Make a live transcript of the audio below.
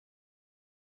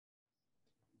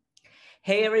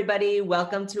Hey everybody,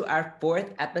 welcome to our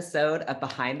fourth episode of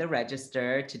Behind the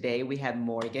Register. Today we have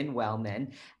Morgan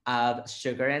Wellman of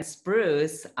Sugar and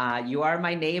Spruce. You are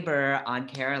my neighbor on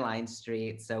Caroline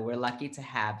Street, so we're lucky to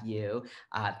have you.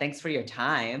 Thanks for your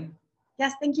time.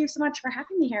 Yes, thank you so much for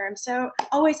having me here. I'm so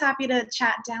always happy to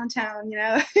chat downtown,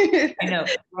 I know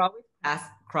we're always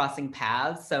crossing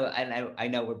paths, so I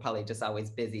know we're probably just always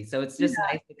busy. So it's just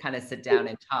Yeah, nice to kind of sit down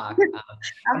and talk.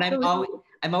 And absolutely.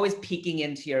 I'm always peeking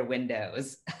into your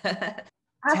windows. Tell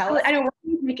Absolutely. us. I know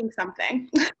we're making something.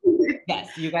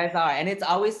 Yes, you guys are. And it's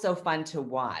always so fun to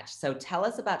watch. So tell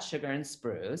us about Sugar and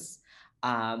Spruce.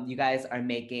 You guys are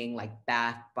making like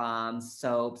bath bombs,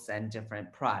 soaps, and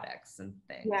different products and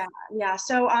things. Yeah.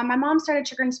 So my mom started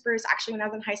Sugar and Spruce actually when I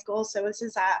was in high school. So this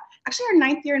is actually our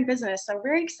ninth year in business. So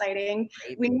very exciting.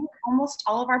 Great. We make almost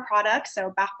all of our products.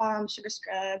 So bath bombs, sugar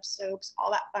scrubs, soaps, all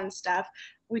that fun stuff.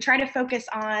 We try to focus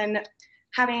on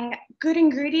having good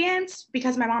ingredients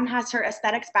because my mom has her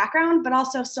aesthetics background, but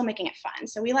also still making it fun.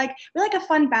 So we like a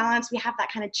fun balance. We have that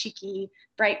kind of cheeky,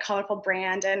 bright, colorful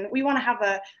brand, and we want to have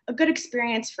a good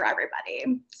experience for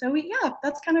everybody. So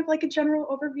that's kind of like a general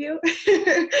overview.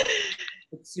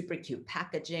 It's super cute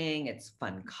packaging, it's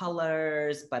fun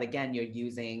colors, but again, you're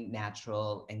using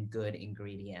natural and good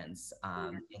ingredients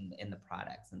in the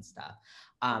products and stuff.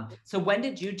 So when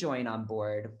did you join on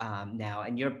board now?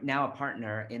 And you're now a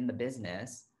partner in the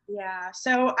business. Yeah,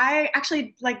 so I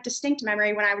actually like distinct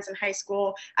memory when I was in high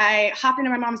school. I hopped into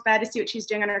my mom's bed to see what she was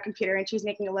doing on her computer, and she was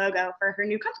making a logo for her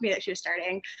new company that she was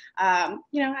starting. I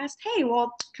asked, "Hey,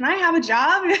 well, can I have a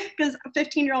job?" Because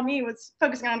 15-year-old me was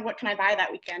focusing on what can I buy that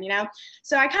weekend,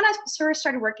 So I kind of sort of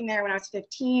started working there when I was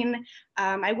 15.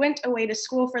 I went away to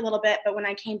school for a little bit, but when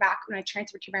I came back, when I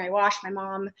transferred to Mary Wash, my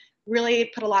mom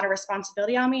really put a lot of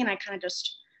responsibility on me, and I kind of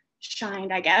just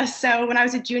shined, I guess. So when I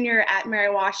was a junior at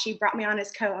Mary Wash, she brought me on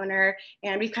as co-owner,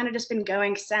 and we've kind of just been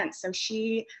going since. So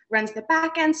she runs the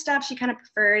back end stuff. She kind of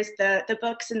prefers the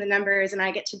books and the numbers, and I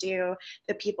get to do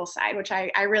the people side, which I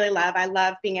really love. I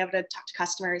love being able to talk to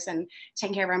customers and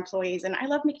taking care of our employees, and I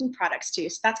love making products too.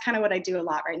 So that's kind of what I do a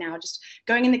lot right now, just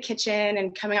going in the kitchen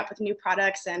and coming up with new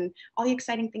products and all the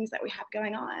exciting things that we have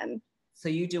going on. So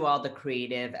you do all the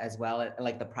creative as well,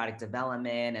 like the product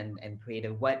development and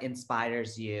creative. What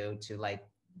inspires you to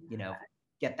you know,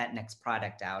 get that next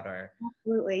product out or?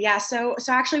 Absolutely. Yeah. So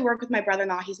I actually work with my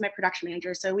brother-in-law. He's my production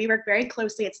manager. So we work very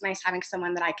closely. It's nice having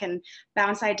someone that I can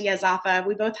bounce ideas off of.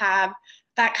 We both have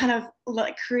that kind of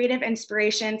like creative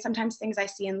inspiration, sometimes things I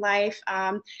see in life,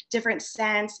 different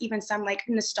scents, even some like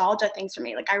nostalgia things for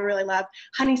me. Like I really love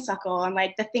honeysuckle and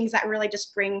like the things that really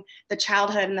just bring the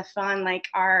childhood and the fun, like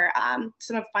are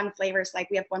some of fun flavors. Like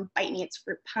we have one Bite Me, it's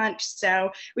fruit punch.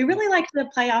 So we really like to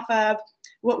play off of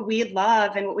what we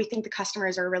love and what we think the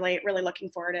customers are really, really looking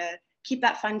for to keep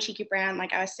that fun, cheeky brand,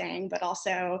 like I was saying, but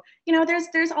also,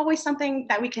 there's always something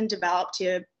that we can develop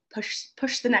to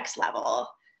push the next level.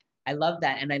 I love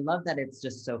that. And I love that it's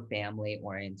just so family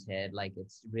oriented. Like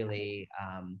it's really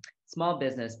small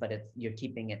business, but you're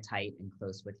keeping it tight and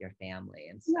close with your family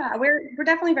and stuff. Yeah, we're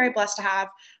definitely very blessed to have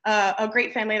a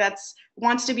great family that's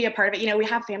wants to be a part of it. We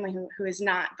have family who is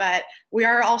not, but we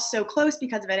are all so close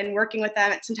because of it and working with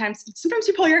them. Sometimes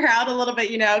you pull your hair out a little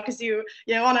bit, because you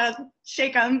want to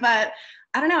shake them, but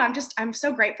I don't know. I'm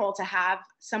so grateful to have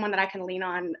someone that I can lean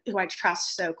on who I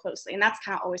trust so closely. And that's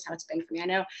kind of always how it's been for me.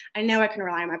 I know I can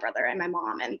rely on my brother and my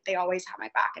mom, and they always have my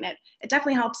back. And it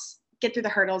definitely helps get through the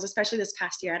hurdles, especially this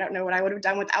past year. I don't know what I would have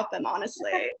done without them,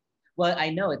 honestly. Well,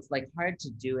 I know it's like hard to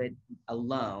do it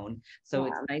alone. So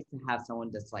it's Yeah. nice to have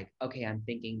someone that's like, okay, I'm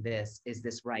thinking this, is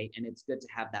this right? And it's good to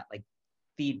have that like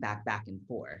feedback back and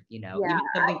forth, Yeah. even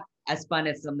something as fun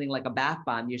as something like a bath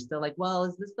bomb, you're still like, well,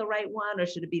 is this the right one or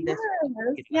should it be this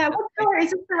one? Yes. Yeah, what color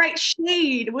is it, the right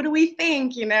shade? What do we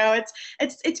think?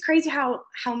 It's crazy how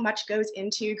much goes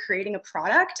into creating a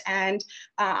product, and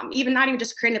even not even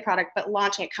just creating the product, but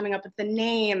launching it, coming up with the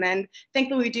name. And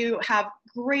thankfully, we do have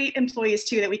great employees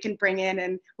too that we can bring in,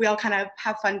 and we all kind of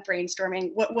have fun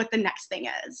brainstorming what the next thing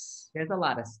is. There's a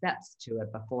lot of steps to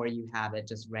it before you have it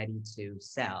just ready to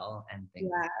sell and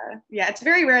things. Yeah, it's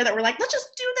very rare that we're like, let's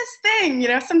just do this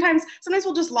thing. Sometimes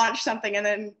we'll just launch something and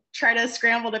then try to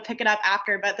scramble to pick it up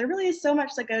after. But there really is so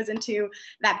much that goes into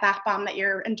that bath bomb that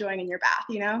you're enjoying in your bath.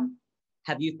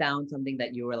 Have you found something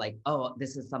that you were like, oh,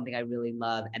 this is something I really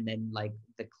love, and then like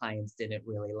the clients didn't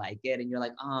really like it, and you're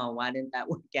like, oh, why didn't that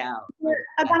work out?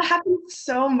 That happens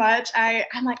so much.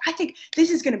 I'm like, I think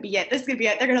this is gonna be it. This is gonna be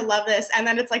it. They're gonna love this, and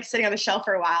then it's like sitting on the shelf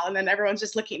for a while, and then everyone's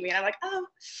just looking at me, and I'm like, oh,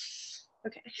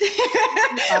 okay.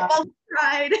 Well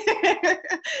tried.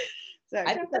 So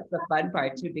I think that's the fun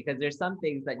part too, because there's some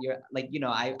things that you're like,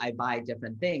 I buy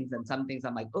different things, and some things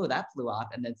I'm like, oh, that flew off.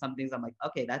 And then some things I'm like,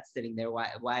 okay, that's sitting there.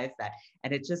 Why is that?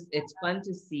 And it's fun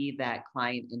to see that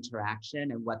client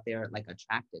interaction and what they're like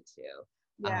attracted to.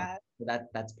 yeah. So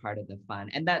that's part of the fun.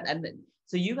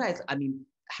 So you guys, I mean,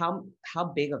 how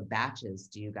big of batches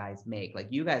do you guys make? Like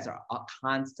you guys are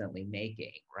constantly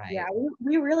making, Yeah, right?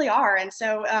 we really are. And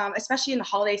so, especially in the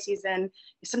holiday season,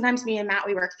 sometimes me and Matt,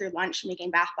 we work through lunch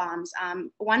making bath bombs.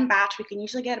 One batch, we can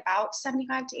usually get about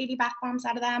 75 to 80 bath bombs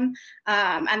out of them.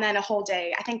 And then a whole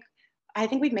day, I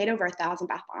think we've made over 1,000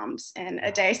 bath bombs in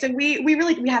a day. So we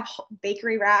have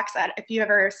bakery racks that, if you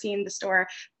ever seen the store,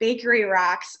 bakery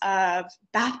racks of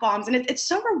bath bombs. And it's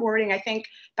so rewarding. I think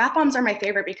bath bombs are my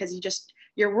favorite because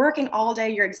you're working all day,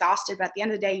 you're exhausted, but at the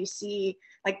end of the day, you see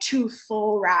like 2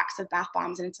 full racks of bath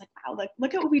bombs, and it's like, wow, like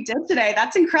look at what we did today.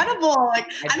 That's incredible.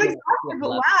 Like I'm exhausted, but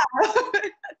wow.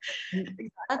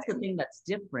 That's the thing that's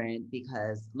different,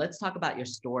 because let's talk about your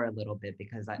store a little bit,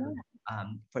 because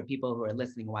for people who are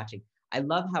listening, watching, I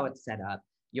love how it's set up.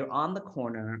 You're on the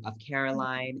corner of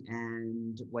Caroline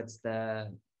and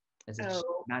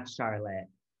not Charlotte?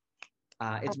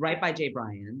 It's right by Jay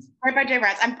Bryan's. Right by Jay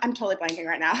Bryan's. I'm totally blanking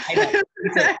right now. I know.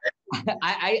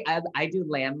 I do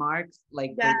landmarks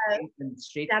like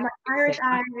streets. Irish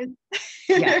eyes.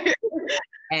 Yeah.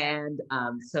 And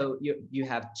so you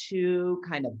have 2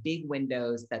 kind of big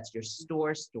windows. That's your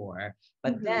store,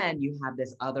 but then you have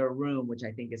this other room, which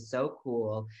I think is so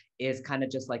cool, is kind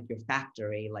of just like your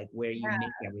factory, like where you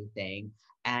make everything.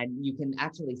 And you can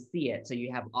actually see it. So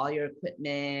you have all your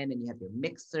equipment, and you have your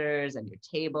mixers and your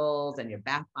tables and your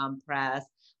bath bomb press.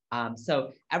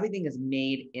 So everything is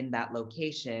made in that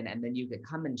location, and then you could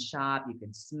come and shop, you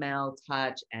can smell,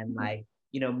 touch, and like,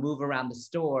 move around the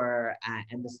store,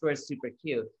 and the store is super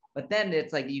cute. But then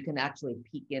it's like, you can actually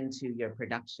peek into your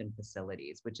production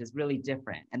facilities, which is really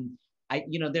different. And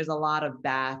there's a lot of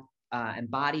bath and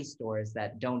body stores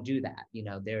that don't do that.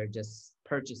 They're just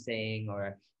purchasing,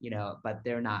 or, but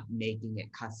they're not making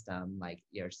it custom like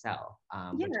yourself.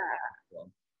 Which is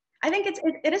cool. I think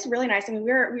it is really nice. I mean,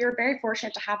 we were very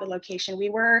fortunate to have the location. We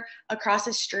were across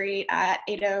the street at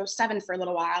 807 for a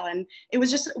little while, and it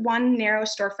was just one narrow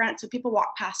storefront, so people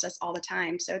walk past us all the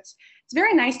time. So it's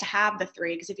very nice to have the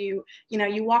 3, because if you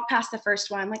walk past the first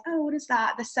one, like, oh, what is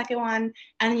that? The second one,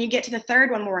 and then you get to the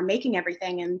third one where we're making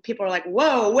everything, and people are like,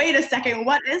 whoa, wait a second,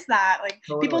 what is that? Like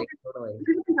people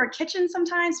in our kitchen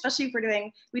sometimes, especially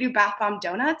if we do bath bomb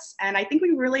donuts, and I think we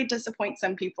really disappoint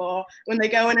some people when they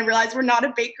go in and realize we're not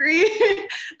a bakery.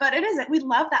 But we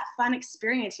love that fun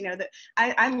experience, that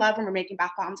I love when we're making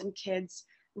bath bombs and kids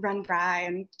run by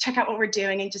and check out what we're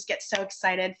doing and just get so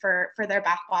excited for their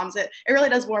bath bombs. It really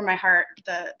does warm my heart,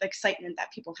 the excitement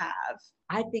that people have.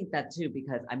 I think that too,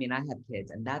 because I mean, I have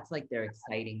kids, and that's like their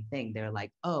exciting thing. They're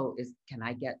like, oh, can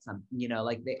I get some,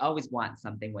 like they always want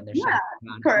something when they're shopping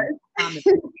around. Of course. It's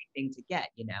a great thing to get,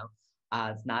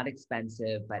 it's not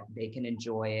expensive, but they can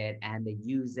enjoy it, and they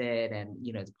use it, and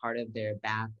it's part of their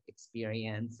bath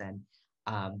experience, and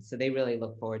so they really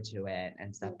look forward to it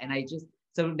and stuff. And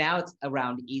so now it's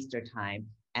around Easter time,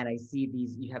 and I see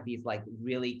you have these like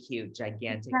really cute,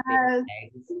 gigantic big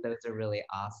eggs. Those are really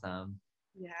awesome.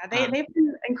 Yeah, they've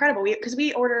been incredible. Because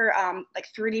we order like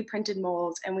 3D printed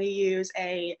molds, and we use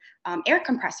a air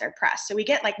compressor press. So we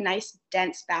get like nice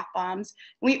dense bath bombs.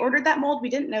 When we ordered that mold, we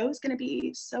didn't know it was going to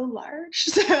be so large.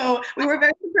 So we were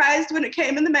very surprised when it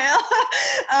came in the mail.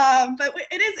 But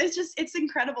it's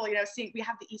incredible. Seeing we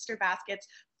have the Easter baskets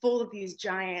full of these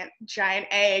giant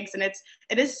eggs, and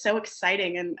it is so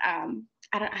exciting. And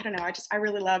I don't know. I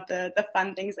really love the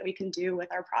fun things that we can do with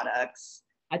our products.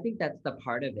 I think that's the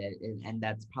part of it, and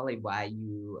that's probably why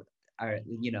you are,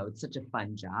 it's such a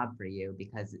fun job for you,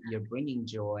 because you're bringing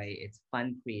joy. It's a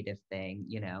fun, creative thing,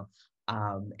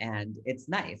 and it's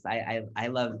nice. I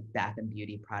love bath and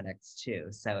beauty products too,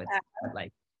 so it's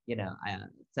like,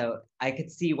 so I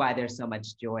could see why there's so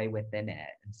much joy within it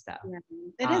and stuff. Yeah,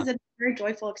 it is a very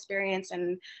joyful experience,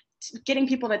 and getting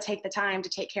people to take the time to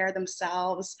take care of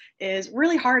themselves is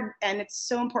really hard, and it's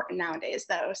so important nowadays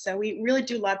though. So we really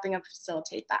do love being able to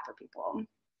facilitate that for people.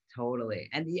 Totally.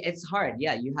 And it's hard.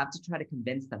 Yeah, you have to try to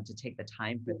convince them to take the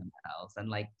time for themselves, and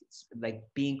like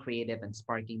being creative and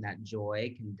sparking that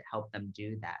joy can help them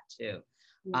do that too.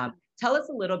 Yeah. Tell us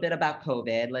a little bit about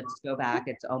COVID. Let's go back.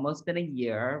 It's almost been a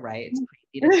year, right? It's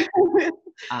crazy.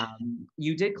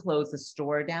 You did close the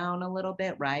store down a little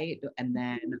bit, right? And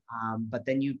then, but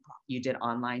then you did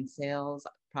online sales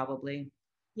probably.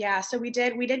 Yeah, so we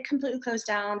did completely close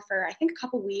down for I think a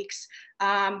couple weeks.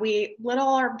 We let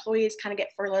all our employees kind of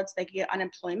get furloughed so they could get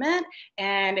unemployment,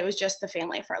 and it was just the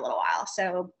family for a little while.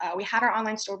 So we had our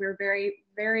online store. We were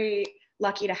very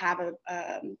lucky to have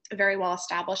a very well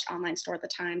established online store at the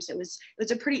time. So it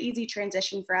was a pretty easy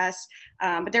transition for us.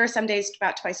 But there were some days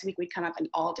about twice a week we'd come up and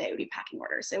all day we'd be packing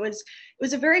orders. So it was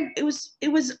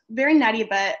very nutty,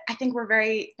 but I think we're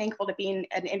very thankful to be in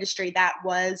an industry that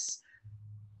was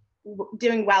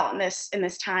doing well in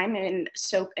this time, and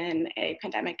soap in a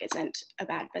pandemic isn't a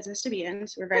bad business to be in,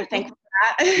 so we're very thankful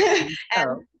for that. And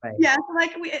Oh, right. yeah, so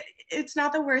like it's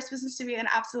not the worst business to be in,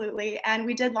 absolutely. And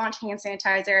we did launch hand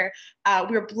sanitizer.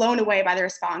 We were blown away by the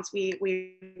response.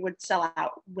 We would sell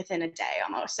out within a day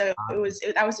almost, so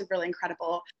that was really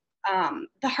incredible.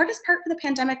 The hardest part for the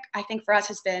pandemic, I think, for us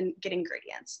has been getting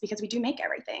ingredients, because we do make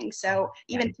everything. So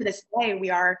even to this day, we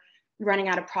are running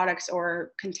out of products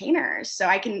or containers. So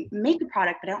I can make the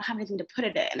product, but I don't have anything to put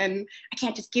it in, and I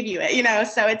can't just give you it,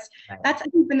 So that's I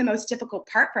think been the most difficult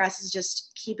part for us, is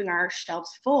just keeping our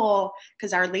shelves full,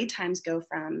 because our lead times go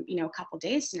from, a couple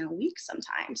days to weeks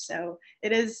sometimes. So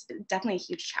it is definitely a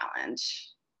huge challenge.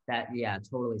 That, yeah,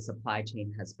 totally. Supply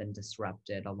chain has been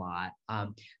disrupted a lot.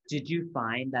 Did you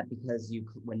find that because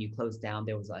when you closed down,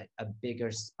 there was like a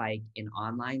bigger spike in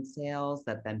online sales,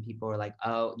 that then people were like,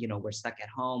 oh, we're stuck at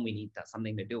home. We need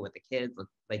something to do with the kids. Let's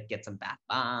like get some bath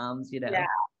bombs, Yeah,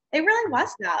 it really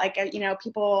was that. Like,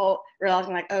 people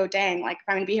realizing like, oh, dang, like if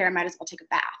I'm gonna be here, I might as well take a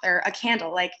bath or a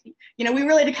candle. Like, we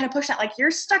really did kind of push that. Like,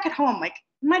 you're stuck at home. Like,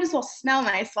 you might as well smell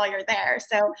nice while you're there.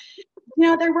 So,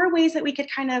 there were ways that we could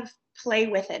kind of play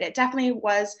with it. It definitely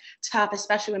was tough,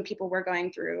 especially when people were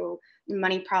going through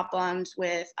money problems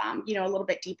with, a little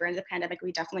bit deeper into the pandemic.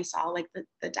 We definitely saw like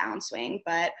the downswing,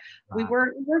 but we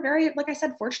were very, like I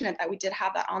said, fortunate that we did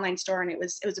have that online store, and it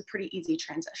was a pretty easy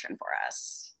transition for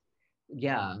us.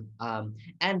 Yeah.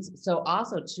 And so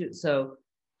also too, so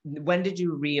when did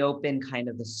you reopen kind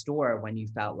of the store, when you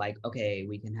felt like, okay,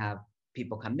 we can have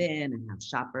people come in and have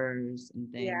shoppers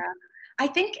and things? Yeah, I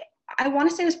think I want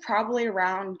to say it was probably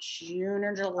around June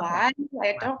or Okay. July. I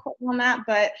Right. don't quote me on that,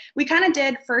 but we kind of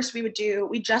did first. We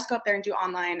just go up there and do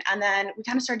online, and then we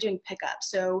kind of started doing pickup.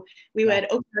 So we Right.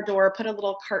 would open our door, put a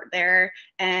little cart there,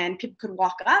 and people could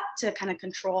walk up to kind of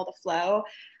control the flow.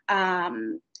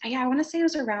 Yeah, I want to say it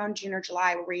was around June or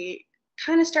July where we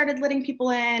kind of started letting people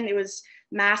in. It was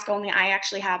mask only. I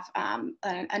actually have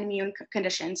an immune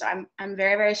condition, so I'm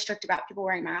very, very strict about people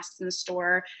wearing masks in the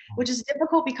store, which is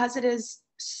difficult because it is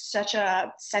such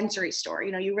a sensory store.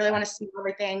 You really want to see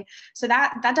everything. So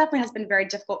that definitely has been very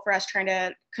difficult for us, trying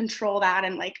to control that,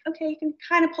 and like, okay, you can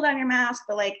kind of pull down your mask,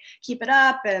 but like keep it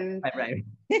up. And Right. Right.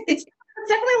 it's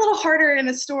definitely a little harder in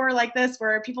a store like this,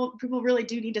 where people really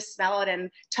do need to smell it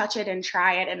and touch it and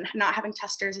try it, and not having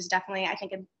testers is definitely, I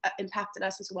think, impacted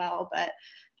us as well. But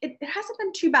it hasn't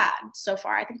been too bad so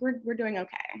far. I think we're doing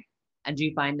okay. And do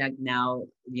you find that now,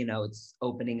 it's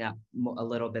opening up a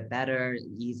little bit better,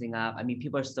 easing up? I mean,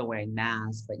 people are still wearing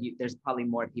masks, but there's probably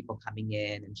more people coming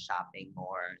in and shopping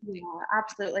more. Yeah,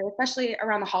 absolutely. Especially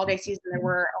around the holiday season, there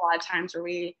were a lot of times where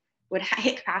we would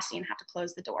hit capacity and have to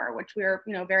close the door, which we were,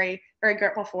 very, very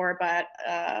grateful for, but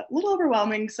a little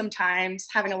overwhelming sometimes,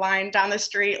 having a line down the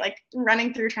street, like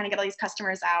running through, trying to get all these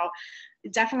customers out.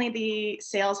 Definitely the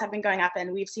sales have been going up,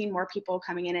 and we've seen more people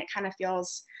coming in. It kind of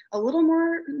feels a little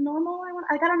more normal.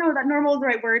 I don't know if that normal is the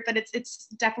right word, but it's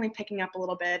definitely picking up a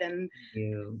little bit. And The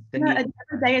new. every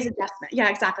day is adjustment. Yeah,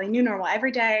 exactly. New normal.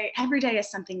 Every day is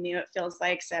something new, it feels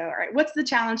like. So, all right, what's the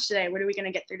challenge today? What are we going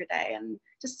to get through today? And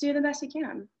just do the best you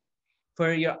can.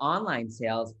 For your online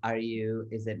sales,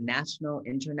 is it national,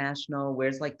 international?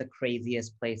 Where's like the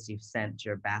craziest place you've sent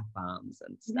your bath bombs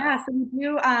and stuff? Yeah, so we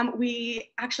do.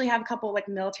 We actually have a couple like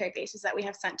military bases that we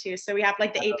have sent to. So we have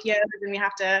like the APOs, and we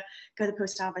have to go to the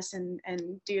post office and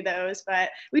do those. But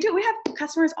we have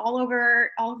customers all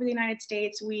over the United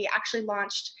States. We actually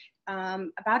launched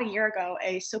about a year ago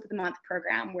a soap of the month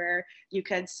program, where you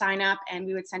could sign up and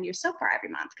we would send you a soap bar every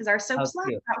month, because our Oh, soaps last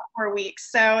cute. about 4 weeks.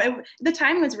 So the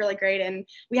time was really great. And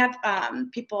we have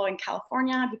people in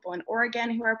California, people in Oregon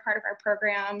who are part of our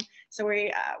program. So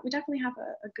we definitely have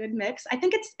a good mix. I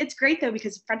think it's great though,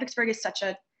 because Fredericksburg is such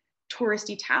a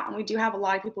touristy town. We do have a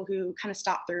lot of people who kind of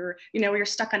stop through, where you're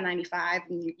stuck on 95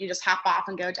 and you just hop off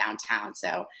and go downtown.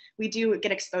 So we do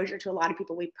get exposure to a lot of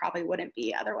people we probably wouldn't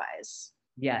be otherwise.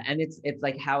 Yeah, and it's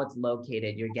like how it's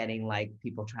located. You're getting like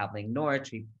people traveling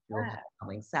north, people Yeah.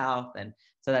 traveling south, and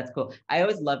so that's cool. I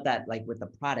always love that, like with the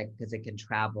product, because it can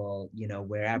travel,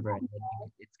 wherever. And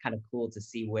then it's kind of cool to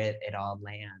see where it all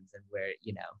lands, and where,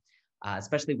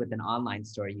 especially with an online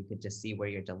store, you could just see where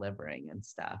you're delivering and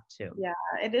stuff too. Yeah,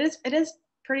 it is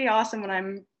pretty awesome when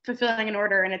I'm fulfilling an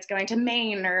order and it's going to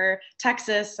Maine or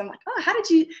Texas. I'm like, oh, how did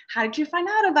you find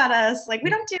out about us? Like, we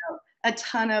don't do a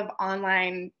ton of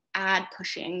online ad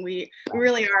pushing. We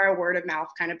really are a word of mouth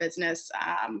kind of business.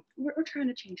 We're trying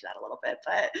to change that a little bit,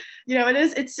 but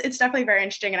it's definitely very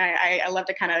interesting. And I love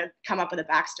to kind of come up with a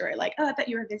backstory, like, oh, I bet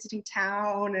you were visiting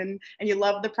town and you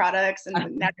love the products and now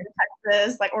you're in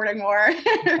Texas, like ordering more.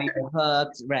 You're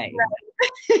hooked, right?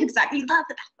 Exactly, love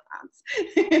the bath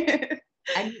bombs.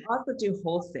 And you also do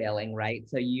wholesaling, right?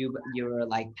 So you're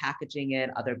like packaging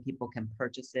it, other people can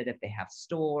purchase it if they have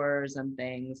stores and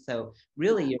things. So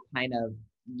really you're kind of,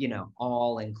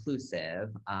 all inclusive,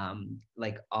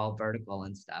 like all vertical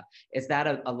and stuff. Is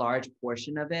that a large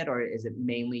portion of it, or is it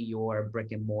mainly your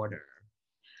brick and mortar?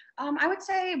 I would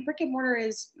say brick and mortar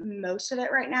is most of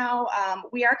it right now.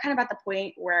 We are kind of at the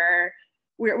point where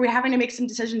we're having to make some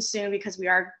decisions soon because we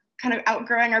are kind of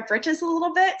outgrowing our britches a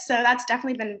little bit. So that's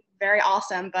definitely been very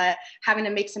awesome, but having to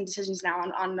make some decisions now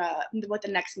on what the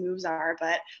next moves are.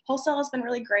 But wholesale has been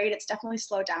really great. It's definitely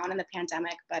slowed down in the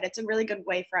pandemic, but it's a really good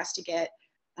way for us to get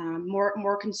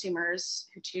more consumers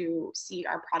to see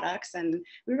our products. And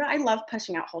I love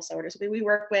pushing out wholesale orders. We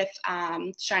work with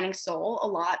Shining Soul a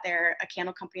lot. They're a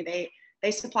candle company.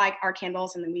 They supply our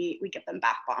candles and then we give them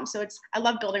bath bombs. So I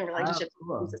love building relationships with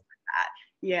businesses like that.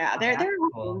 Yeah, they're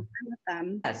cool. with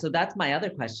them. Yeah, so that's my other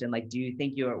question. Like, do you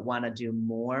think you want to do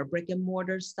more brick and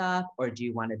mortar stuff, or do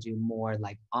you want to do more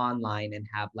like online and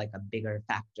have like a bigger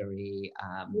factory?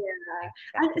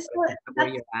 Where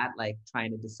you're at, like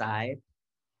trying to decide.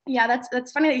 Yeah,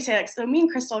 that's funny that you say that. So me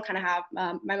and Crystal kind of have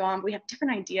my mom. We have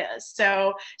different ideas.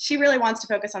 So she really wants to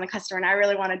focus on the customer, and I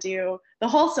really want to do the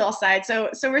wholesale side.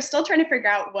 So we're still trying to figure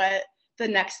out what the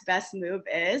next best move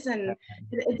is, and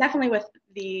definitely with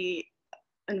the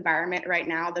environment right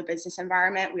now, the business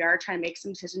environment, we are trying to make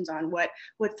some decisions on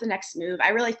what's the next move. I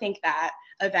really think that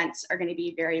events are going to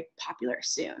be very popular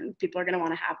soon. People are going to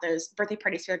want to have those birthday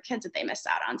parties for their kids that they missed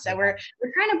out on. So we're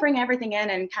trying to bring everything in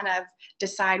and kind of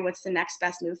decide what's the next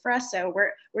best move for us. So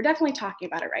we're definitely talking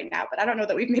about it right now, but I don't know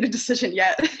that we've made a decision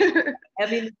yet. I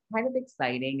mean, it's kind of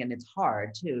exciting and it's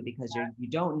hard too, because you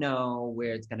don't know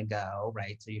where it's going to go,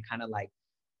 right? So you're kind of like,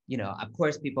 of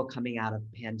course, people coming out of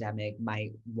the pandemic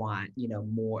might want,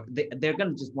 more. They're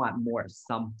going to just want more of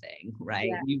something, right?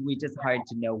 We just hard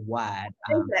to know what.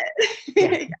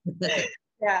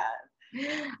 Yeah.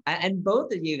 And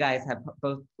both of you guys have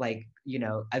both like,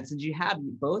 since you have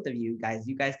both of you guys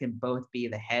can both be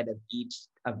the head of each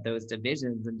of those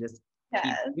divisions and just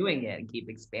keep doing it and keep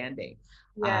expanding.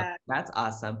 That's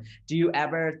awesome. Do you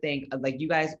ever think, like, you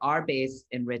guys are based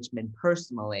in Richmond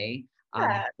personally,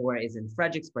 or is in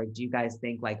Fredericksburg? Do you guys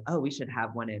think like, oh, we should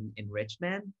have one in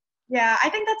Richmond? Yeah, I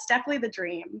think that's definitely the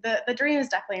dream. The dream is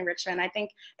definitely in Richmond. I think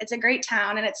it's a great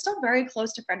town and it's still very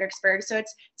close to Fredericksburg. So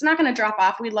it's not going to drop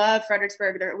off. We love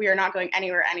Fredericksburg. We are not going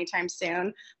anywhere anytime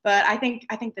soon. But I think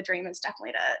the dream is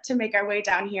definitely to make our way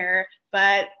down here.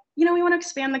 But we want to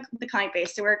expand the client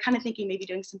base. So we're kind of thinking maybe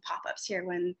doing some pop-ups here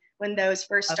when those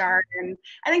first start. And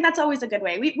I think that's always a good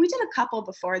way. We did a couple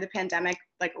before the pandemic,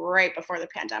 like right before the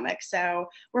pandemic. So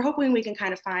we're hoping we can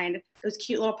kind of find those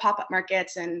cute little pop-up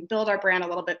markets and build our brand a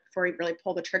little bit before we really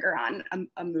pull the trigger on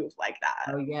a move like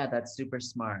that. Oh yeah, that's super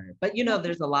smart. But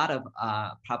there's a lot of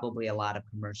probably a lot of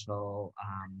commercial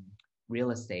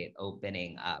real estate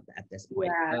opening up at this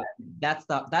point. So that's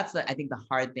the I think the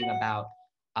hard thing about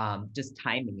just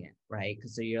timing it, right?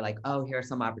 Because so you're like, oh, here are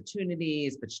some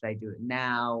opportunities, but should I do it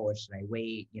now or should I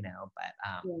wait?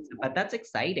 But that's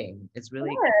exciting. It's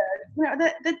really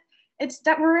it's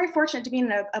that we're very fortunate to be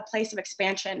in a place of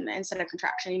expansion instead of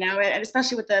contraction, and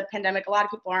especially with the pandemic, a lot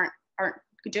of people aren't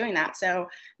doing that. So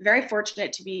very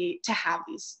fortunate to have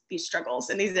these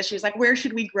struggles and these issues. Like, where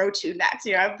should we grow to next?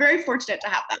 I'm very fortunate to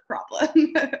have that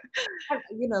problem.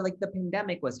 Like the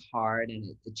pandemic was hard and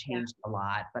it changed a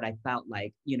lot, but I felt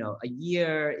like, a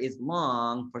year is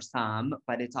long for some,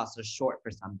 but it's also short for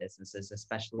some businesses,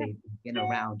 especially been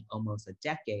around almost a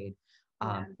decade.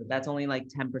 But that's only like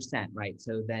 10%, right?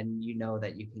 So then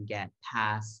that you can get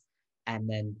past and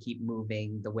then keep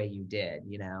moving the way you did,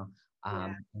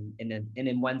 and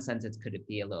in one sense, could it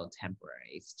be a little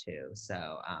temporary too.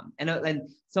 So, and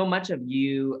so much of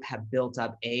you have built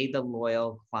up the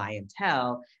loyal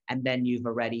clientele, and then you've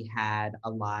already had a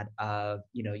lot of,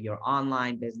 your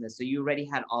online business. So you already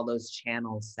had all those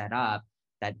channels set up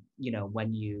that,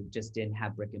 when you just didn't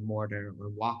have brick and mortar or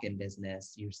walk-in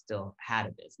business, you still had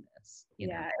a business.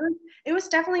 It was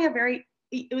definitely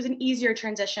it was an easier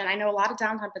transition. I know a lot of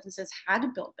downtown businesses had to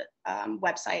build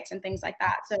websites and things like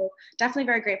that. So definitely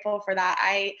very grateful for that.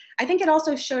 I think it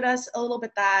also showed us a little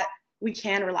bit that we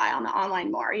can rely on the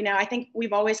online more. You know, I think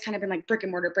we've always kind of been like brick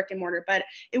and mortar, but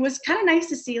it was kind of nice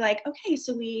to see like, okay,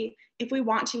 so if we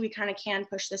want to, we kind of can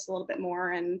push this a little bit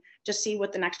more and just see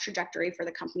what the next trajectory for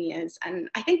the company is. And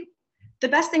I think the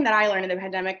best thing that I learned in the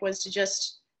pandemic was to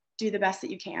just do the best that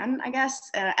you can, I guess.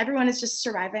 Everyone is just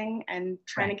surviving and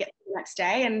trying to get to the next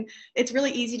day. And it's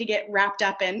really easy to get wrapped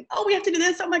up in, oh, we have to do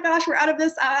this. Oh my gosh, we're out of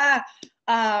this.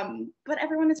 But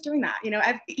everyone is doing that. You know,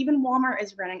 even Walmart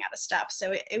is running out of stuff.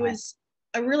 So it was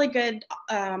a really good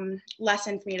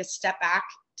lesson for me to step back,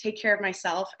 take care of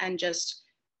myself, and just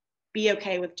be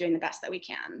okay with doing the best that we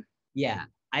can. Yeah,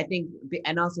 I think,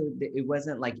 and also it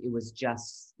wasn't like it was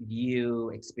just you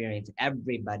experience,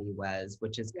 everybody was,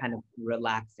 which is kind of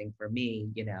relaxing for me,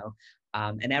 you know,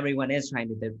 and everyone is trying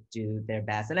to do their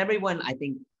best. And everyone, I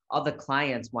think all the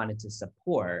clients wanted to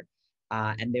support,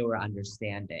 and they were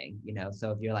understanding, you know,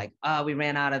 so if you're like, oh, we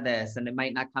ran out of this and it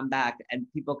might not come back, and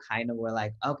people kind of were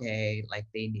like, okay, like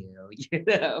they knew, you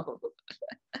know.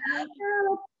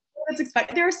 That's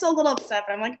expected. They were still a little upset,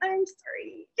 but I'm like, I'm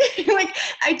sorry. Like,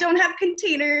 I don't have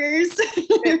containers.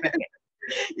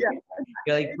 Yeah.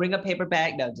 You're like, bring a paper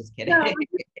bag. No, just kidding. No,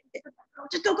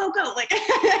 just go. Like,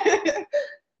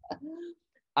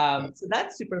 so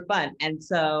that's super fun. And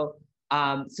so,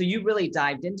 so you really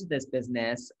dived into this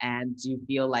business, and do you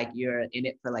feel like you're in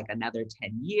it for like another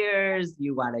 10 years?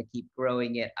 You want to keep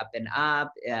growing it up and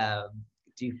up?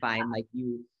 Do you find like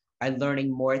you are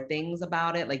learning more things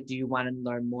about it? Like, do you want to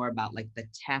learn more about like the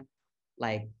tech,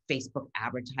 like Facebook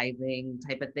advertising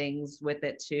type of things with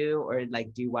it too? Or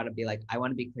like, do you want to be like, I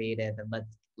want to be creative and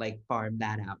let's like farm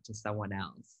that out to someone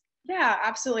else? Yeah,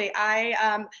 absolutely.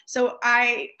 So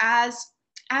as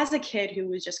a kid who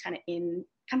was just kind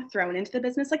of thrown into the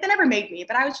business, like they never made me,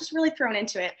 but I was just really thrown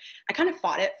into it. I kind of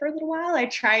fought it for a little while. I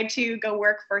tried to go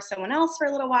work for someone else for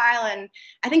a little while. And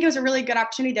I think it was a really good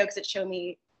opportunity though, because it showed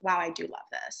me, wow, I do love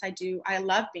this. I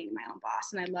love being my own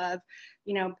boss, and I love,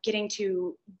 you know, getting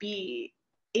to be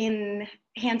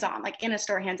hands-on, like in a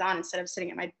store hands-on, instead of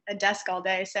sitting at a desk all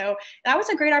day. So that was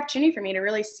a great opportunity for me to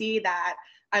really see that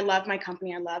I love my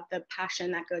company. I love the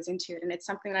passion that goes into it. And it's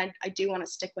something that I do want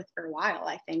to stick with for a while.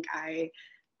 I think I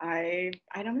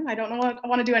don't know. I don't know if I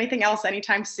want to do anything else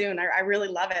anytime soon. I really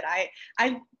love it.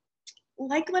 I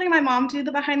like letting my mom do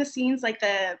the behind the scenes, like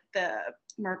the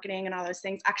marketing and all those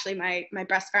things. Actually, my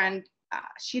best friend,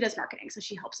 she does marketing, so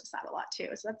she helps us out a lot too.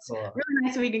 So that's cool. Really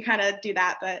nice that we can kind of do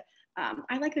that. But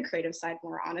I like the creative side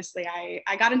more, honestly.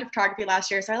 I got into photography last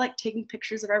year, so I like taking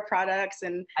pictures of our products.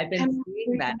 And I've been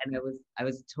seeing that, and I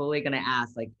was totally gonna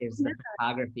ask, like, is the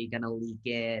photography gonna leak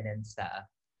in and stuff?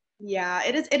 Yeah,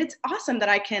 it is awesome that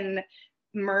I can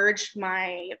merge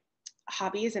my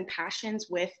hobbies and passions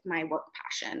with my work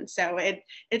passion. So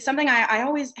it's something I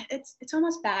always, it's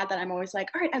almost bad that I'm always like,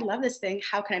 all right, I love this thing.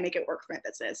 How can I make it work for my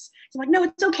business? So I'm like, no,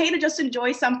 it's okay to just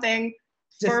enjoy something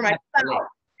for myself.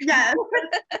 Yes.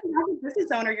 As a business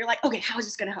owner, you're like, okay, how is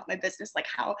this going to help my business? Like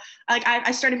how, like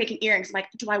I started making earrings. I'm like,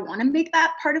 do I want to make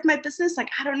that part of my business? Like,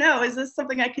 I don't know. Is this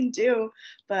something I can do?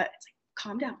 But it's like,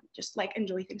 calm down, just like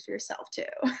enjoy things for yourself too.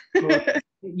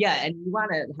 Yeah, and you want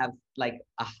to have like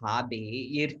a hobby,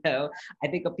 you know. I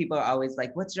think people are always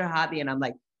like, what's your hobby? And I'm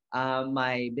like,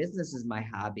 my business is my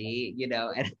hobby, you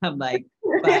know. And I'm like,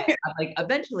 but I'm like,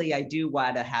 eventually I do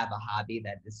want to have a hobby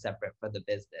that is separate for the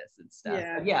business and stuff.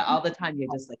 Yeah, but yeah, all the time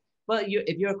you're just like, well,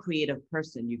 if you're a creative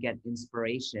person, you get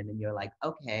inspiration and you're like,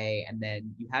 okay, and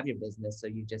then you have your business, so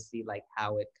you just see like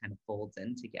how it kind of folds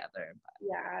in together. But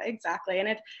yeah, exactly. And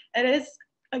it is,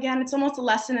 again, it's almost a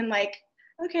lesson in like,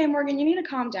 okay, Morgan, you need to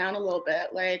calm down a little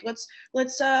bit. Like let's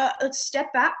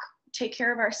step back, take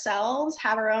care of ourselves,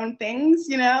 have our own things,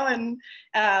 you know. And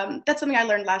that's something I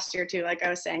learned last year too. Like I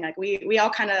was saying, like we all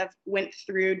kind of went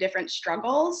through different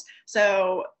struggles.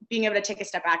 So being able to take a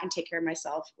step back and take care of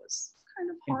myself was kind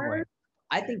of hard.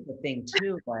 I think the thing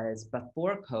too was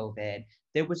before COVID,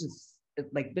 there was just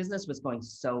like business was going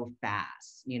so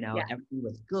fast, you know. Yeah. Everything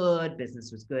was good,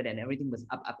 business was good, and everything was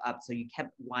up. So you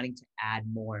kept wanting to add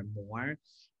more and more.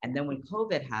 And then when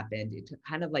COVID happened, it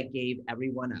kind of like gave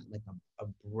everyone a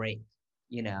break,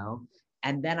 you know.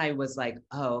 And then I was like,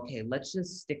 oh, okay, let's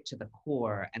just stick to the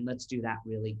core and let's do that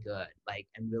really good, like,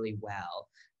 and really well.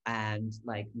 And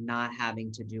like not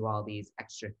having to do all these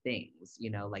extra things, you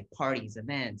know, like parties,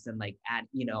 events, and like add,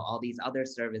 you know, all these other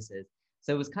services.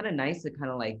 So it was kind of nice to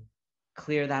kind of like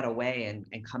clear that away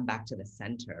and come back to the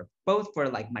center, both for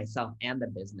like myself and the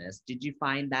business. Did you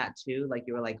find that too? Like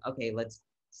you were like, okay, let's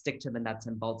stick to the nuts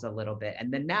and bolts a little bit.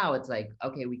 And then now it's like,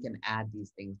 okay, we can add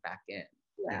these things back in.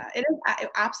 Yeah, it is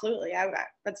absolutely.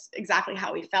 That's exactly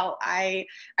how we felt. I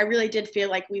really did feel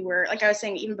like we were, like I was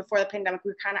saying, even before the pandemic, we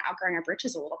were kind of outgrowing our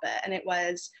britches a little bit. And it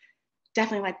was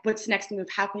definitely like, what's the next move?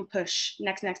 How can we push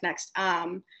next?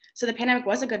 So the pandemic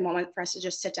was a good moment for us to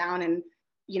just sit down and,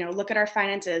 look at our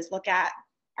finances, look at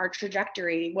our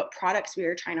trajectory, what products we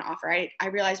were trying to offer. I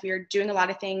realized we were doing a lot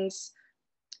of things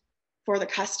for the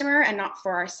customer and not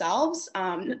for ourselves.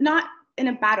 Not in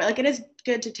a bad way. Like, it is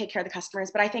good to take care of the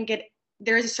customers, but I think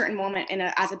there is a certain moment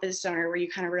as a business owner where you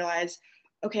kind of realize,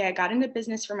 okay, I got into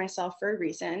business for myself for a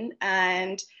reason.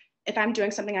 And if I'm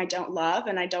doing something I don't love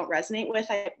and I don't resonate with,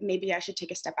 maybe I should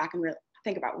take a step back and really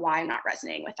think about why I'm not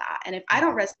resonating with that. And if I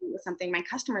don't resonate with something, my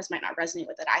customers might not resonate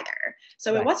with it either.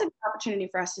 So It was a good opportunity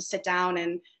for us to sit down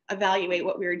and evaluate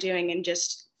what we were doing and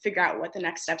just figure out what the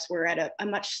next steps were at a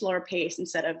much slower pace,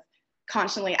 instead of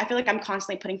constantly, I feel like I'm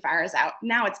constantly putting fires out.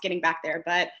 Now it's getting back there,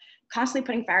 but constantly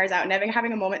putting fires out and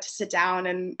having a moment to sit down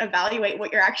and evaluate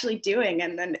what you're actually doing.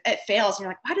 And then it fails. And you're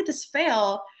like, why did this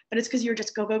fail? But it's because you're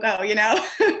just go. And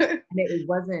it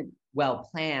wasn't well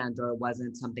planned, or it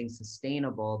wasn't something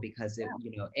sustainable, because it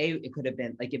could have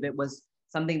been like, if it was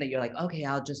something that you're like, okay,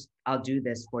 I'll do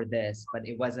this for this, but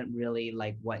it wasn't really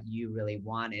like what you really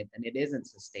wanted, and it isn't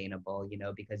sustainable,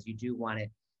 because you do want it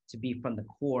to be from the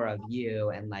core of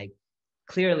you, and like,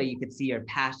 clearly you could see your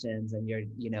passions and your,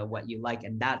 what you like,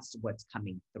 and that's what's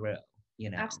coming through,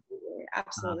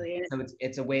 Absolutely. So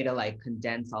it's a way to like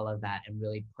condense all of that and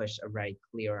really push a very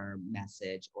clearer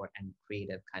message and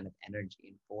creative kind of energy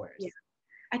and force. Yeah.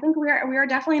 I think we are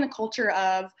definitely in a culture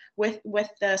of, with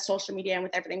the social media and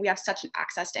with everything, we have such an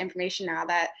access to information now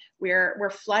that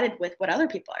we're flooded with what other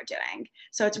people are doing.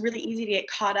 So it's really easy to get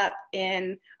caught up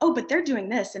in, oh, but they're doing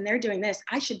this and they're doing this,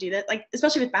 I should do that. Like,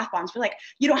 especially with bath bombs, we're like,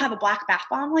 you don't have a black bath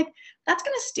bomb, like that's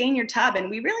going to stain your tub, and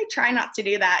we really try not to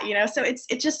do that, So it's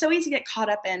just so easy to get caught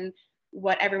up in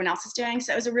what everyone else is doing.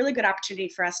 So it was a really good opportunity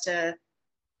for us to,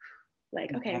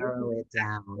 like, okay, narrow it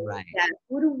down, right? Yeah,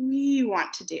 what do we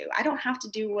want to do? I don't have to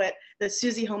do what the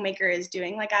Susie homemaker is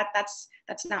doing. Like, that's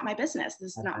not my business.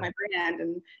 This is not my brand,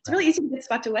 and it's really easy to get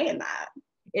swept away in that.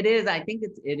 It is. I think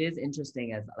it is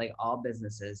interesting, as like all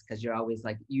businesses, because you're always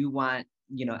like, you want,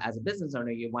 as a business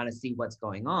owner, you want to see what's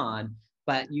going on,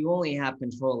 but you only have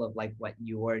control of like what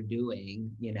you're doing,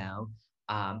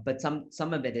 but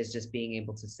some of it is just being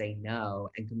able to say no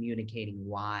and communicating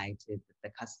why to the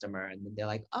customer, and then they're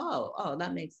like, oh,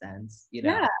 that makes sense,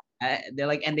 Yeah. They're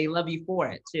like, and they love you for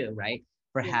it too, right?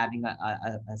 For having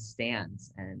a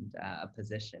stance and a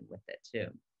position with it too.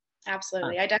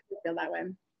 Absolutely, I definitely feel that way.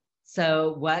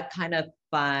 So what kind of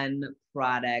fun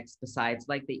products, besides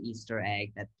like the Easter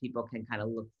egg, that people can kind of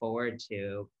look forward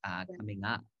to coming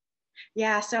up?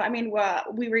 Yeah, so I mean,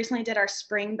 we recently did our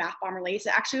spring bath bomb release.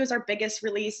 It actually was our biggest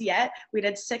release yet. We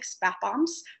did 6 bath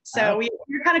bombs. So we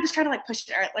were kind of just trying to like push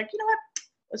it out. Like, you know what?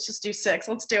 Let's just do 6.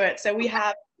 Let's do it. So we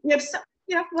have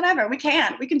whatever, we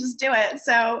can just do it.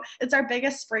 So it's our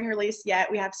biggest spring release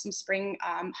yet. We have some spring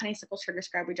honeysuckle sugar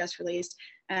scrub we just released.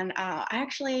 And I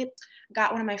actually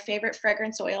got one of my favorite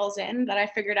fragrance oils in that I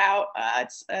figured out.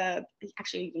 It's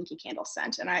actually a Yankee Candle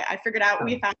scent. And I figured out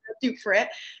we found a dupe for it.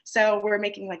 So we're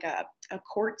making like a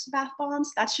quartz bath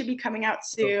bombs. That should be coming out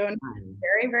soon.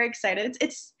 Very, very excited.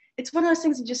 It's one of those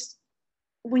things that just,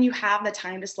 when you have the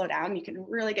time to slow down, you can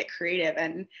really get creative.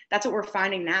 And that's what we're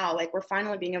finding now. Like, we're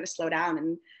finally being able to slow down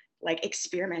and like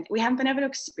experiment. We haven't been able to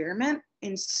experiment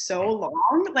in so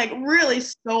long, like really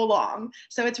so long.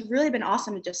 So it's really been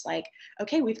awesome to just like,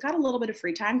 okay, we've got a little bit of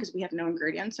free time because we have no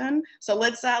ingredients in. So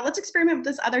let's experiment with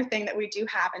this other thing that we do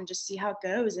have and just see how it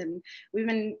goes. And we've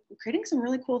been creating some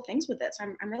really cool things with it. So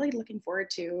I'm really looking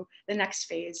forward to the next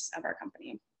phase of our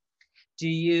company. Do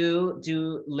you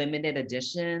do limited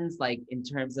editions, like in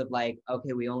terms of like,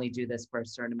 okay, we only do this for a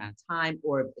certain amount of time,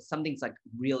 or if something's like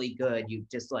really good,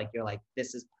 you're like,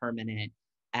 this is permanent,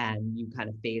 and you kind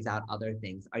of phase out other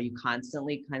things? Are you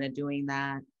constantly kind of doing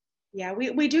that? Yeah,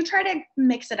 we do try to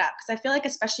mix it up, because I feel like,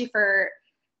 especially for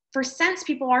scents,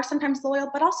 people are sometimes loyal,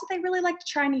 but also they really like to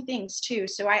try new things too.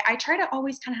 So I try to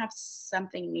always kind of have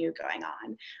something new going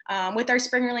on. With our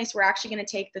spring release, we're actually going to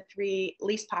take the 3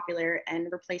 least popular and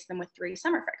replace them with 3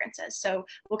 summer fragrances. So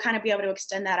we'll kind of be able to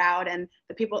extend that out, and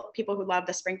the people who love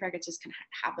the spring fragrances can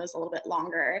have those a little bit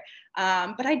longer.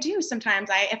 But I do sometimes,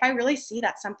 if I really see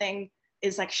that something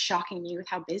is like shocking me with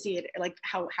how busy it, like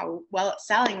how well it's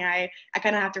selling, I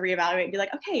kind of have to reevaluate and be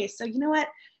like, okay, so you know what?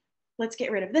 Let's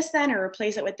get rid of this then, or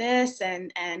replace it with this.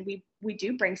 And we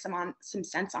do bring some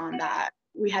scents on that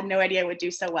we had no idea would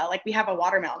do so well. Like, we have a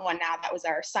watermelon one now that was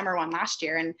our summer one last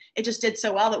year, and it just did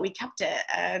so well that we kept it.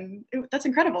 And that's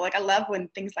incredible. Like, I love when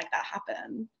things like that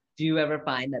happen. Do you ever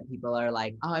find that people are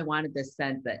like, oh, I wanted this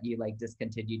scent that you like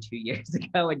discontinued 2 years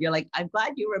ago, and you're like, I'm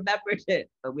glad you remembered it,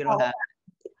 but we don't have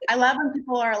it? I love when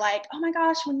people are like, oh my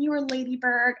gosh, when you were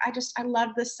Ladybird, I love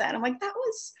this scent. I'm like, that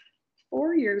was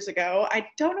 4 years ago. I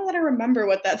don't know that I remember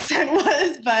what that scent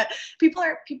was, but people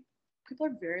are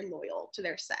very loyal to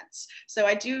their scents. So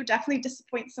I do definitely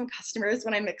disappoint some customers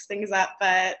when I mix things up,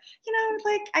 but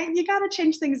you got to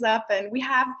change things up, and we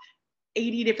have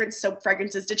 80 different soap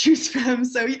fragrances to choose from.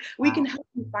 So we can help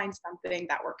you find something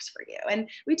that works for you. And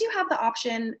we do have the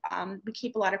option, we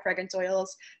keep a lot of fragrance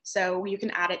oils, so you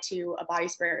can add it to a body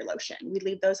spray or lotion. We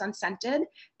leave those unscented.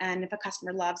 And if a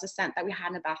customer loves a scent that we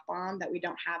had in a bath bomb that we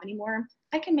don't have anymore,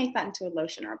 I can make that into a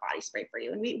lotion or a body spray for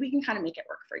you. And we can kind of make it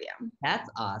work for you. That's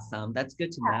awesome. That's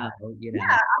good to know,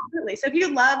 Yeah, absolutely. So if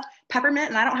you loved peppermint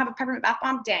and I don't have a peppermint bath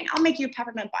bomb, dang, I'll make you a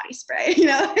peppermint body spray,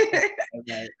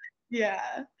 Okay.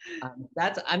 Yeah.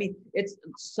 It's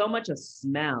so much of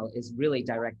smell is really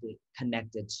directly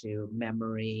connected to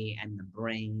memory and the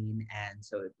brain. And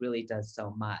so it really does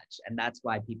so much. And that's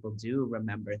why people do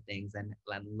remember things and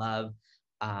love,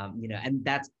 and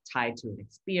that's tied to an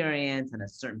experience and a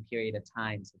certain period of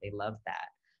time. So they love that,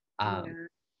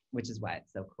 which is why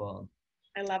it's so cool.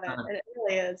 I love it. It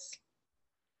really is.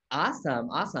 Awesome.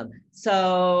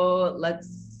 So let's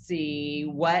see,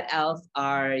 what else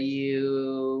are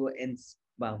you in?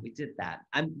 Well, we did that.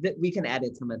 We can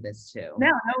edit some of this too.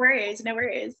 No worries.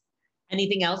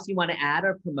 Anything else you want to add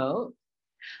or promote?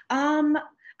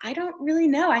 I don't really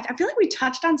know. I feel like we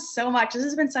touched on so much. This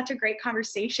has been such a great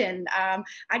conversation.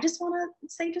 I just want to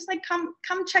say, just like, come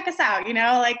check us out.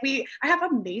 I have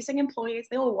amazing employees.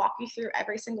 They will walk you through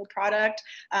every single product.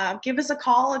 Give us a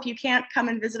call if you can't come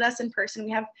and visit us in person.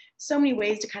 We have so many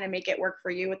ways to kind of make it work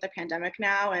for you with the pandemic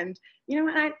now. And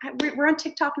we're on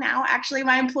TikTok now. Actually,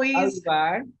 my employees. Oh, you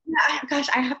are? Yeah, gosh,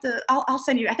 I have to. I'll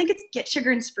send you. I think it's Get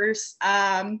Sugar and Spruce.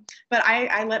 But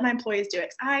I let my employees do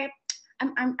it.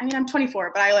 I'm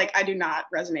 24, but I do not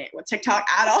resonate with TikTok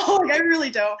at all. I really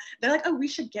don't. They're like, oh, we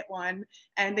should get one.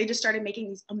 And they just started making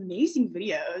these amazing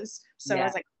videos. So I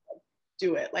was like,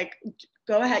 do it.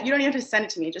 Go ahead. You don't even have to send it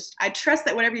to me. I trust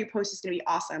that whatever you post is going to be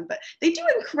awesome. But they do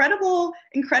incredible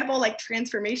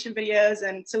transformation videos.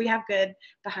 And so we have good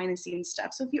behind the scenes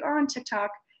stuff. So if you are on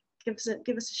TikTok, give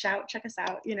us a shout, check us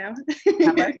out, How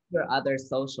about your other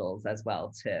socials as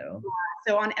well too?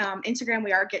 So on Instagram,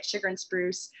 we are Get Sugar and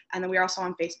Spruce. And then we're also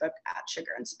on Facebook at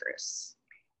Sugar and Spruce.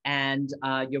 And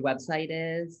your website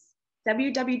is?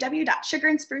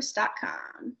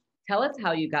 www.sugarandspruce.com. Tell us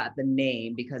how you got the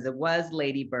name, because it was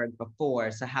Ladybird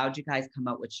before. So how'd you guys come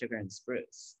up with Sugar and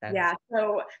Spruce?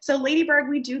 So Ladybird,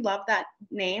 we do love that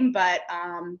name, but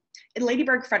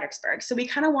Ladybird Fredericksburg. So we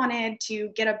kind of wanted to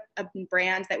get a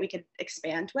brand that we could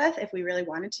expand with if we really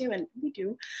wanted to, and we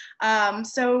do.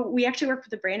 So we actually worked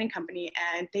with a branding company,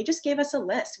 and they just gave us a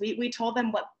list. We told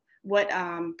them what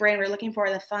brand we're looking for,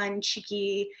 the fun,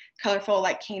 cheeky, colorful,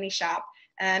 candy shop.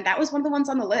 And that was one of the ones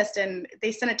on the list, and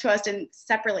they sent it to us, and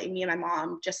separately, me and my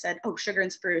mom just said, oh, Sugar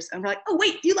and Spruce. And we're like, oh,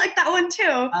 wait, you like that one too?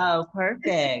 Oh, perfect.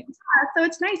 Yeah, so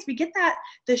it's nice. We get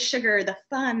the sugar, the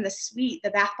fun, the sweet,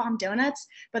 the bath bomb donuts,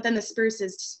 but then the spruce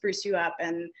is to spruce you up.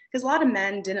 And because a lot of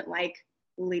men didn't like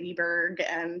Ladybird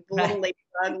and the little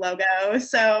Ladybug logo.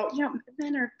 So,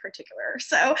 men are particular.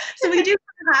 So we do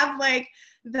have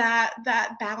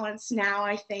that balance now,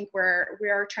 I think, where we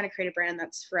are trying to create a brand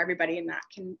that's for everybody and that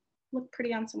can look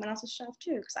pretty on someone else's shelf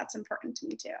too, because that's important to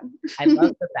me too. I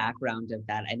love the background of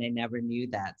that, and I never knew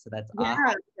that, so that's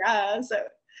awesome. Yeah. So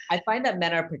I find that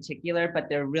men are particular, but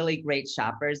they're really great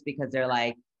shoppers, because they're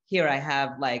like, here, I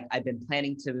have I've been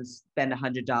planning to spend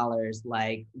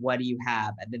 $100, what do you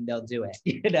have? And then they'll do it,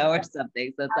 or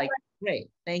something. So it's great,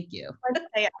 thank you.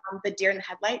 Say, the deer in the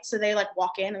headlights. So they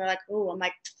walk in and they're like, oh, I'm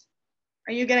like,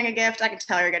 are you getting a gift? I can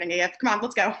tell you're getting a gift. Come on,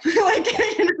 let's go.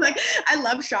 I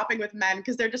love shopping with men,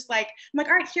 because they're just I'm like,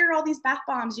 all right, here are all these bath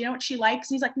bombs. You know what she likes?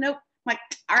 And he's like, nope. I'm like,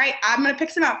 all right, I'm gonna pick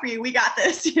some out for you. We got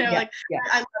this. I love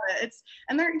it.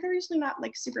 And they're usually not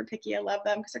super picky. I love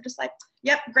them, because they're just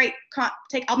yep, great.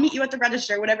 I'll meet you at the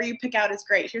register. Whatever you pick out is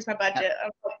great. Here's my budget. I'm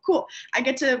like, cool. I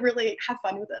get to really have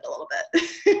fun with it a little bit.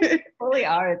 Totally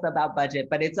are. It's about budget,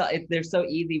 but they're so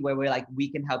easy, where we're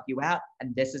we can help you out,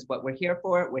 and this is what we're here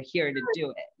for. We're here to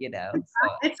do it. So.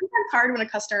 It's sometimes hard when a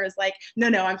customer is like, no,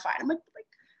 I'm fine. I'm like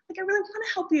I really want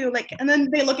to help you. And then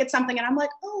they look at something, and I'm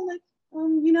like, oh,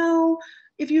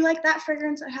 if you like that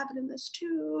fragrance, I have it in this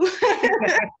too.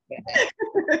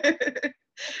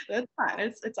 That's fun.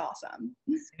 It's awesome.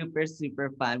 Super,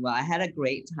 super fun. Well, I had a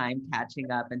great time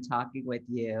catching up and talking with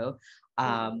you.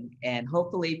 And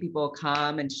hopefully people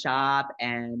come and shop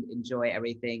and enjoy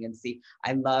everything and see.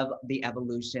 I love the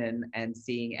evolution and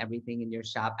seeing everything in your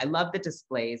shop. I love the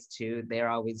displays too. They're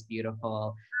always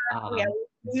beautiful. We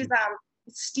use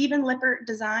Stephen Lippert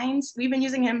Designs. We've been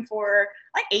using him for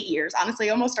like 8 years, honestly,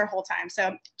 almost our whole time.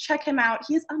 So check him out.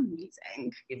 He's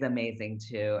amazing. He's amazing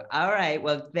too. All right.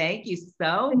 Well, thank you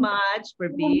so much for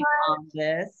being on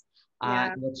this.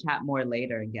 Yeah. We'll chat more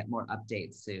later and get more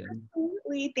updates soon.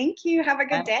 Absolutely. Thank you. Have a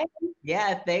good day.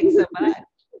 Yeah, thanks so much.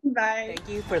 Bye. Thank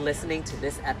you for listening to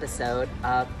this episode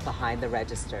of Behind the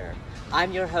Register.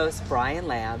 I'm your host, Brian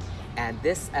Lam, and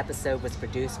this episode was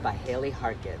produced by Haley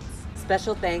Harkins.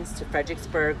 Special thanks to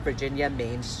Fredericksburg, Virginia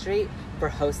Main Street for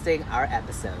hosting our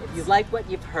episode. If you like what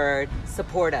you've heard,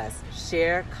 support us,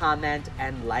 share, comment,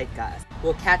 and like us.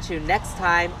 We'll catch you next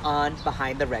time on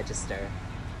Behind the Register.